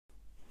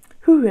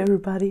Woo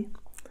everybody!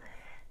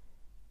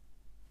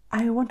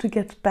 I want to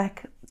get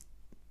back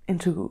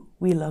into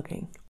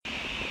vlogging.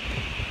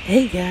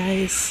 Hey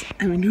guys,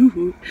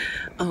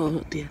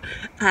 oh dear,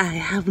 I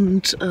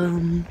haven't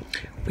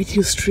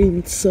video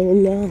streamed so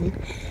long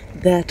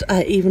that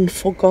I even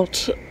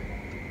forgot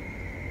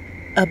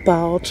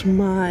about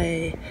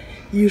my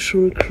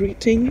usual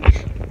greeting.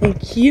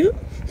 Thank you.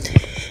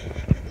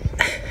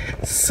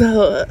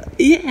 So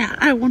yeah,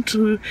 I want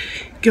to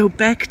go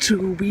back to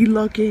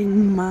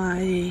vlogging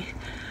my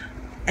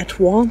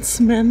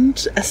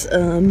advancement as a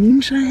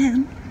ninja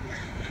hen,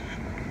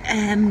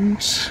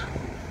 and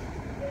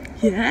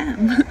yeah.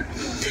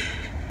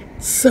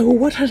 So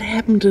what had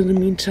happened in the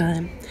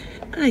meantime?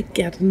 I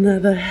got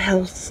another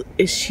health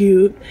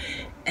issue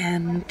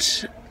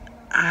and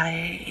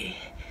I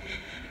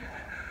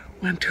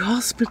went to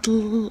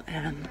hospital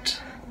and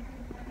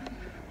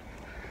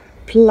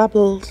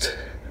blubbered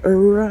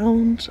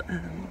around,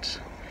 and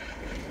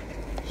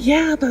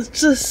yeah, but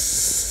just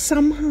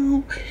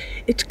somehow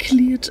it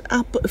cleared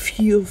up a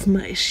few of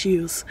my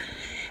issues.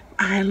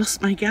 I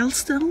lost my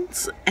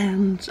gallstones,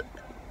 and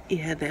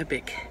yeah, they're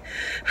big.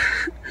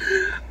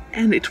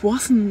 And it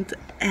wasn't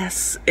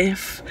as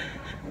if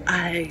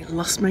I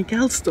lost my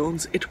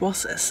gallstones, it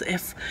was as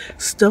if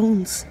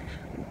stones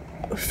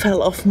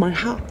fell off my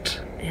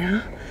heart.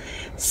 Yeah,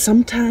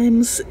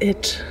 sometimes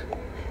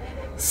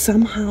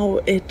somehow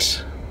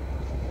it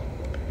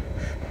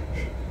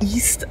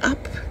eased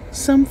up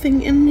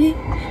something in me.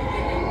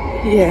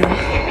 Yeah,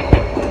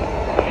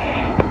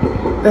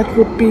 that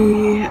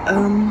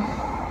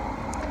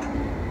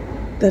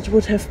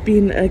would have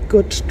been a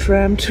good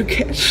tram to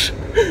catch.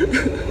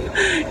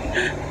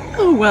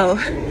 Oh well,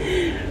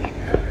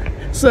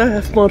 so I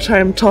have more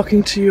time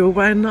talking to you,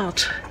 why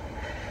not?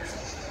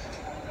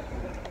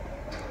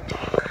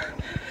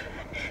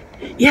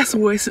 Yes,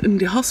 always in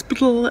the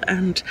hospital,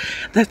 and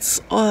that's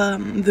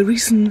the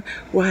reason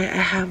why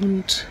I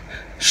haven't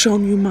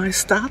shown you my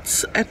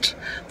stats at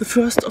the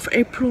 1st of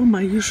April, my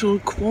usual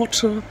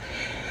quarter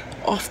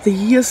of the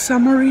year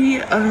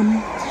summary.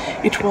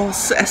 It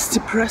was as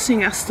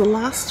depressing as the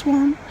last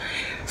one,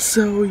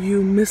 so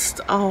you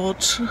missed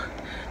out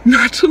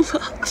not a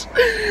lot.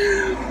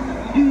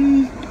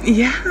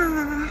 Yeah,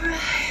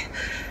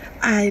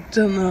 I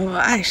don't know,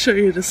 I show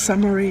you the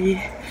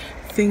summary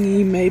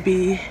thingy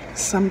maybe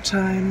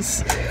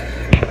sometimes.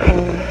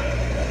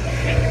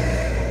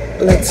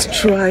 Let's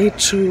try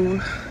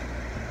to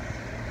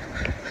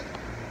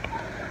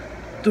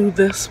do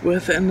this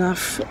with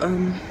enough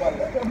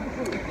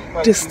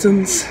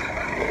distance.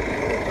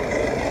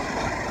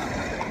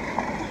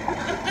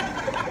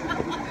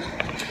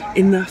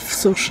 Enough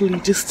socially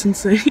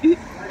distancing.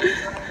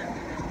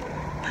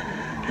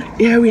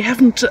 Yeah, we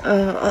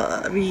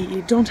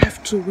don't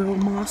have to wear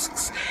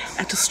masks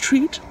at the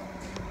street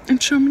in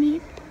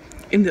Germany,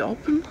 in the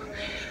open,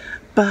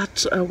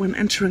 but when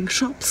entering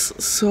shops,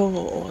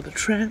 or the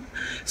tram,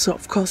 so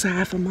of course I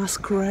have a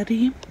mask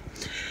ready.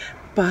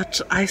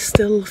 But I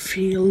still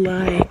feel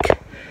like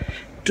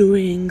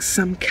doing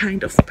some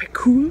kind of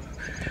parkour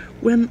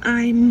when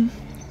I'm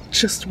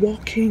just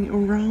walking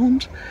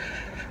around.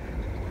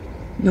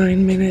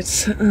 9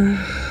 minutes,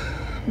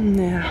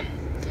 yeah.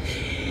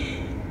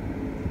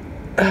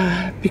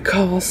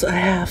 Because I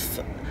have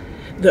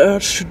the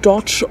urge to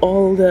dodge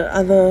all the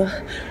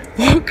other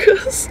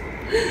walkers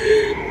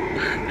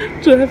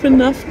to have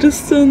enough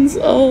distance.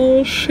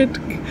 Oh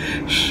shitty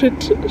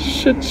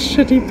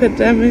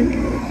pandemic.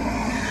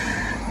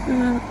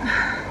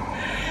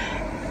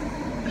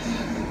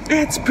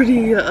 It's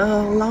pretty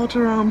loud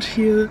around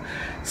here,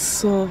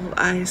 so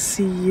I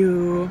see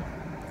you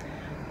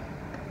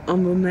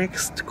on the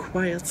next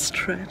quiet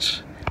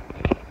stretch.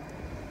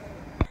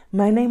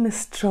 My name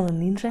is Joan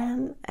Ninja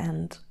Hen,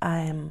 and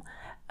I'm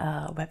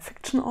a web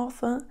fiction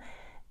author,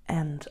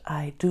 and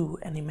I do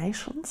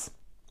animations.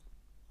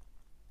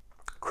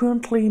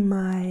 Currently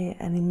my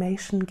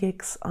animation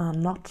gigs are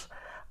not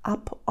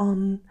up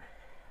on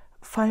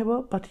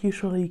Fiverr, but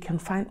usually you can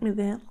find me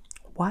there.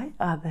 Why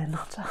are they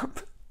not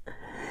up?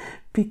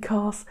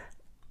 Because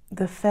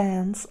the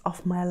fans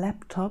of my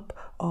laptop,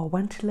 or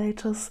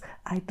ventilators,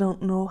 I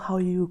don't know how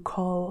you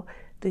call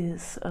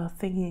these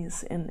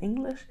thingies in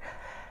English,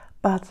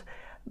 but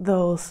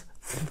those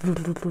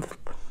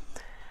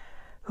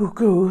who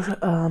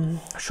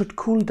should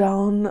cool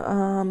down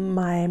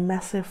my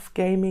massive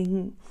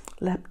gaming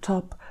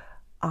laptop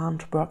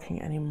aren't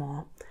working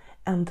anymore.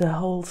 And the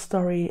whole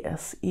story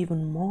is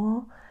even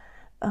more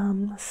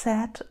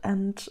sad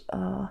and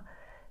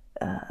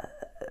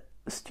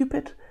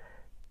stupid.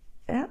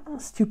 Yeah,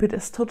 stupid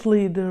is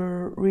totally the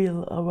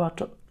real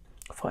word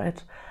for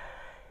it.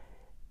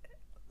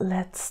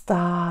 Let's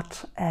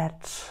start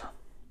at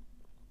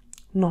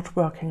not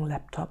working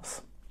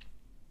laptops.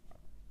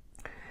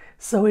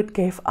 So it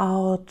gave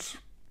out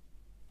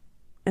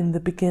in the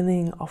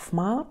beginning of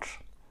March,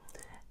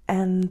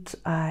 and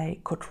I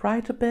could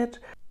write a bit.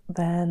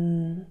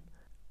 Then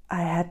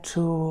I had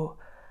to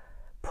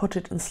put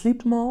it in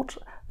sleep mode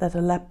that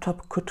the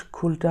laptop could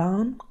cool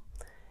down,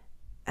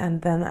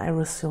 and then I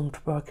resumed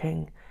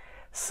working.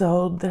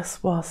 So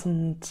this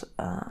wasn't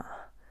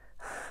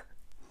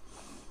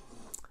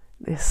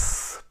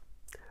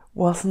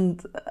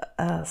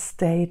a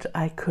state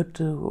I could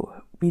do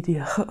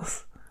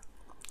videos.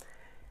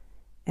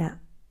 Yeah.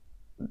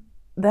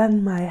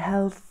 Then my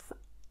health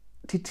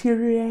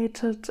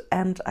deteriorated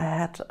and I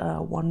had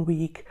a 1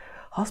 week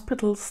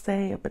hospital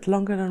stay, a bit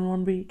longer than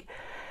 1 week.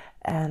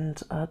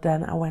 And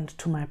then I went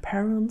to my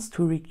parents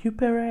to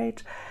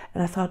recuperate,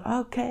 and I thought,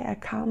 okay, I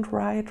can't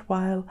write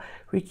while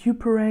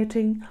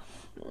recuperating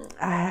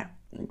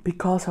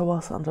because I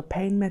was on the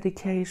pain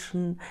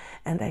medication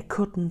and I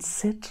couldn't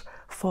sit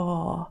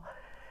for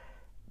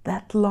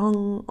that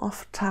long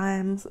of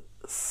times.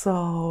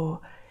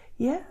 So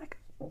yeah,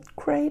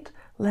 great,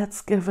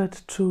 let's give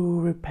it to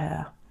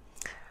repair.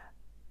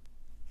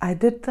 I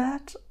did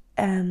that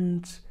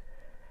and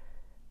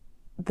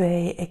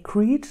they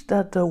agreed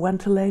that the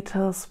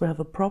ventilators were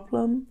the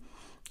problem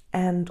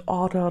and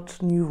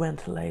ordered new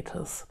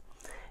ventilators.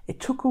 It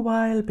took a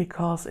while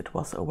because it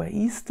was over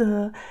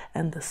Easter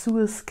and the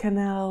Suez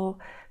Channel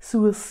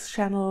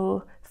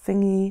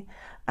thingy.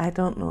 I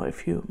don't know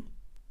if you,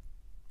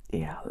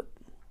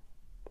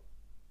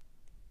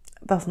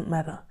 doesn't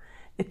matter.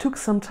 It took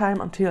some time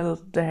until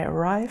they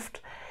arrived.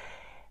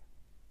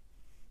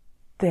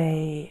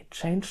 They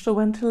changed the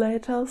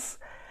ventilators.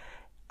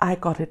 I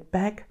got it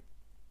back.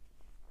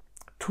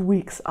 2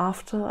 weeks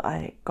after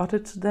I got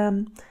it to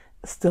them,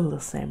 still the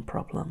same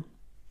problem.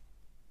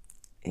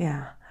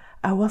 Yeah,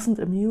 I wasn't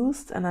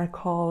amused and I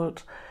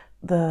called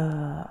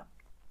the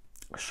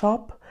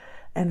shop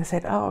and I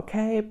said, oh,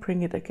 okay,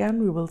 bring it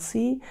again, we will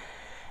see.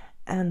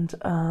 And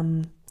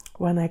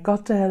when I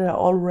got there, I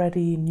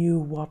already knew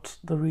what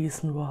the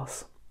reason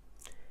was.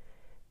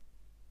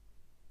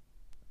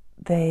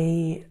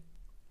 They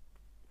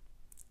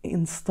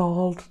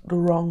installed the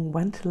wrong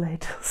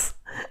ventilators.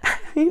 I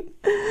mean,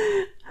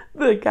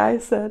 the guy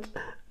said,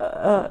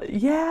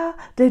 yeah,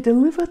 they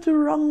delivered the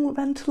wrong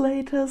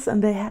ventilators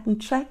and they hadn't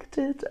checked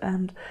it.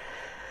 And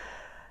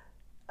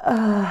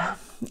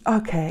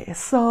okay,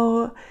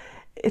 so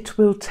it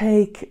will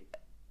take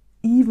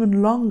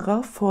even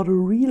longer for the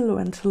real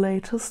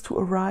ventilators to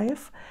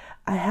arrive.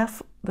 I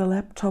have the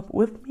laptop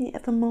with me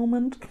at the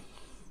moment,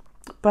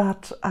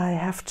 but I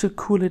have to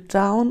cool it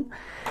down.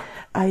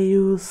 I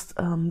used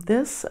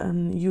this,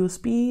 an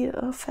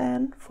USB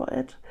fan for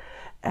it,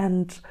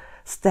 and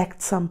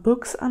stacked some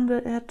books under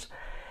it,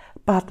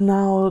 but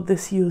now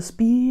this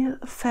USB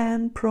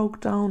fan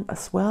broke down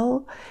as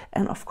well,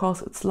 and of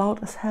course it's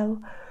loud as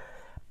hell.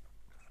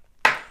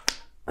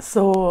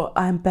 So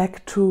I'm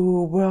back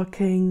to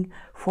working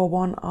for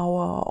 1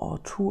 hour or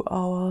 2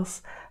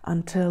 hours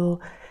until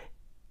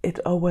it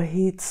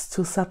overheats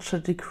to such a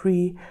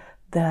degree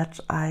that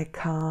I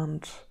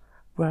can't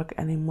work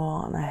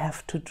anymore and I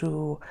have to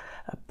do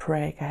a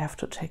break. I have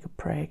to take a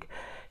break.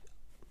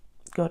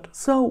 Good.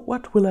 So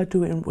what will I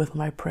do with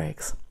my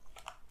breaks?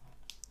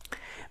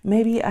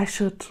 Maybe I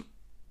should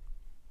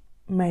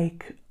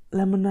make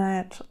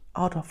lemonade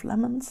out of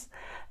lemons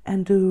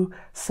and do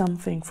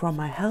something for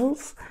my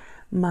health.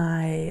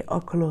 My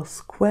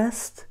Oculus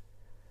Quest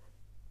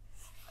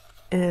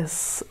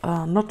is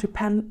not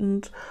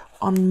dependent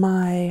on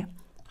my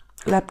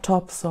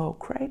laptop, so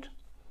great.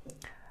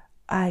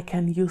 I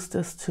can use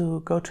this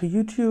to go to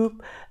YouTube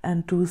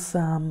and do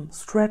some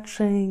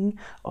stretching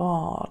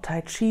or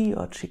Tai Chi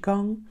or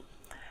Qigong.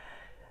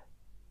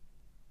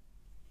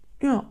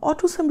 Yeah, or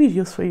do some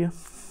videos for you.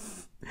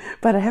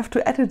 But I have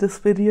to edit these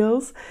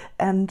videos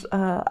and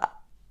I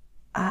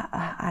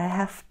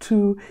have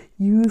to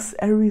use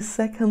every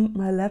second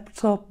my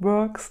laptop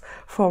works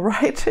for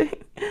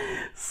writing.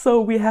 So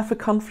we have a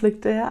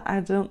conflict there. I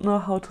don't know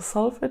how to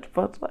solve it,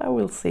 but I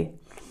will see.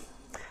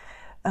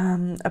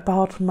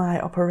 About my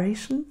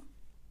operation,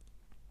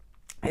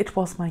 it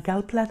was my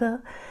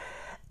gallbladder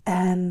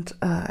and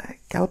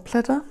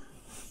gallbladder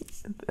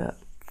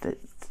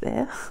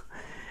there,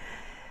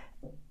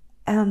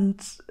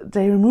 and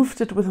they removed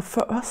it with the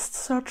first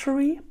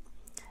surgery,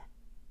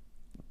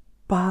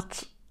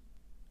 but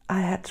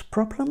I had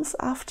problems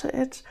after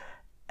it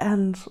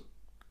and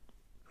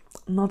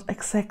not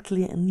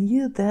exactly a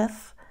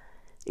near-death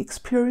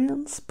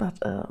experience,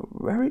 but a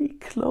very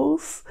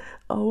close,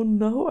 oh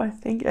no, I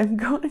think I'm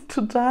going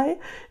to die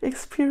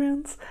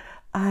experience.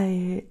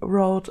 I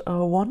wrote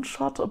a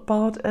one-shot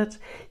about it.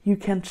 You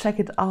can check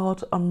it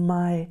out on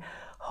my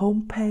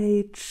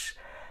homepage,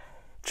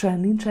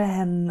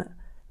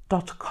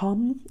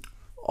 janinjahen.com,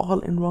 all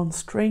in one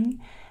string,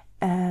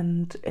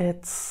 and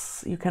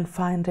you can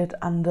find it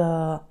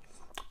under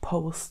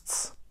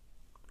posts.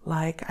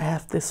 Like I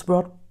have this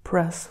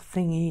WordPress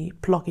thingy,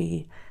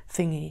 bloggy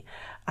thingy.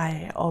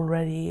 I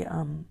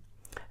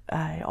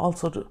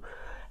also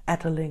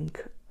add a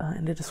link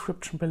in the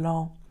description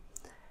below.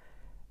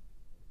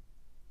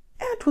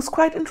 It was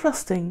quite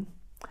interesting,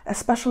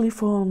 especially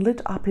for a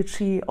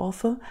LitRPG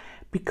author,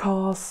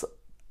 because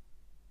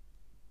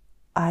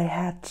I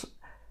had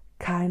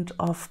kind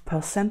of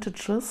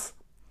percentages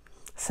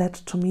set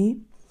to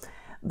me.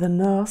 The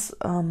nurse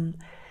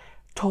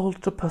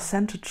told the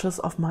percentages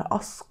of my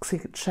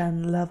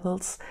oxygen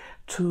levels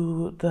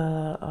to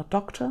the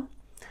doctor,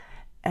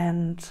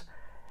 and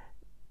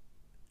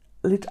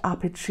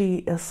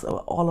LitRPG is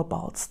all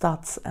about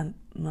stats, and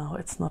no,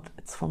 it's not.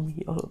 It's for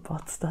me all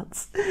about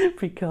stats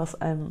because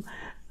I'm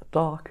a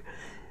dog.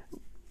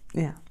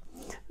 Yeah.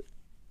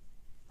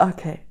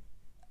 Okay.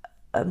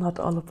 Not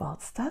all about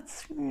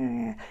stats.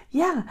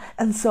 Yeah,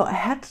 and so I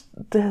had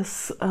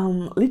this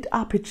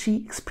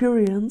LitRPG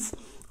experience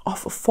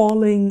of a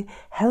falling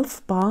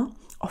health bar,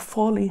 of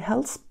falling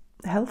health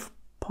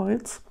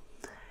points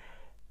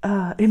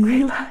in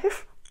real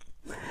life,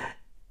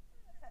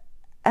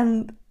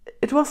 and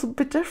it was a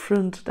bit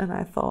different than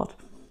I thought.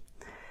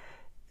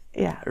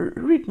 Yeah,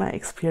 read my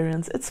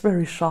experience. It's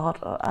very short,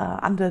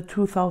 under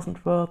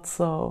 2,000 words,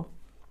 so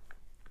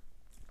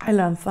I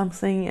learned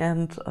something,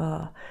 and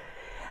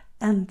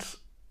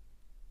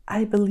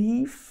I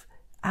believe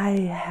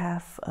I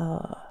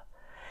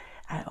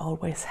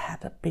always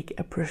had a big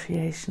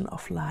appreciation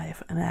of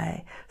life, and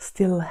I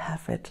still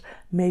have it,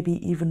 maybe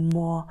even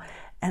more.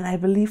 And I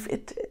believe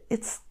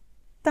it's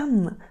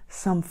done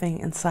something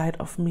inside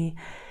of me.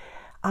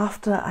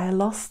 After I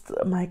lost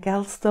my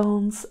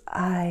gallstones,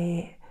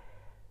 I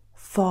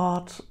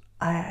thought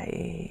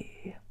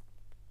I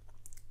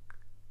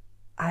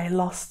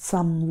lost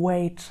some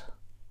weight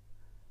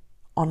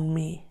on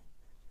me.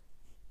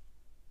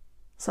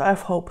 So I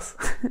have hopes.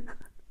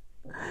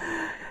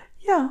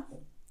 Yeah.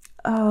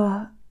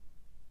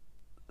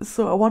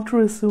 So I want to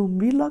resume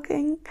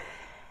vlogging.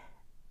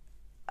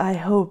 I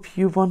hope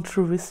you want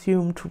to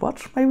resume to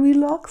watch my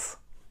vlogs.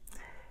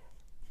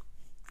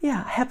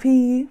 Yeah,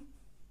 happy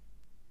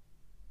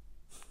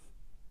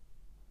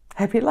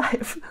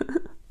life.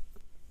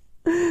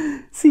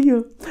 See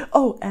you.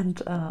 Oh,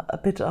 and a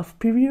bit of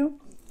preview.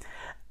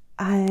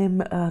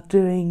 I'm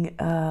doing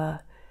a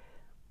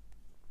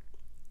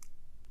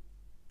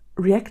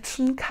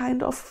reaction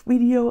kind of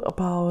video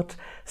about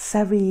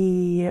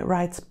Savvy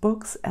Writes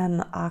Books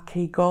and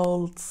RK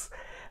Gold's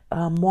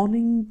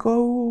Morning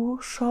Go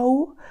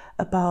show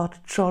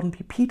about Jordan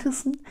B.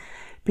 Peterson,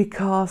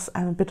 because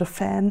I'm a bit of a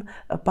fan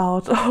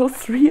about all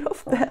three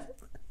of them.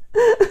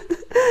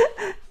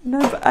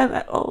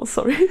 Oh,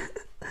 sorry.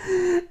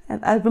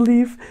 And I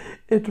believe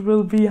it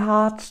will be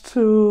hard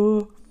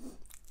to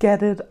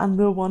get it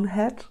under one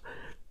head.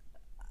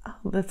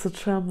 That's a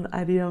German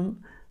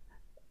idiom.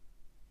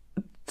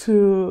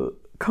 To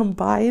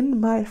combine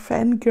my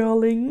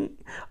fangirling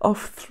of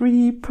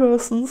three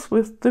persons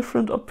with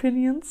different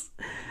opinions.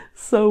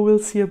 So we'll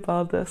see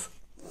about this.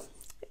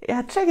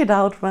 Yeah, check it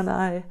out when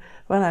I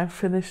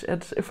finish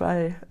it, if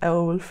I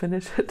ever will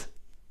finish it.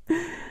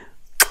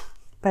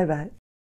 Bye bye.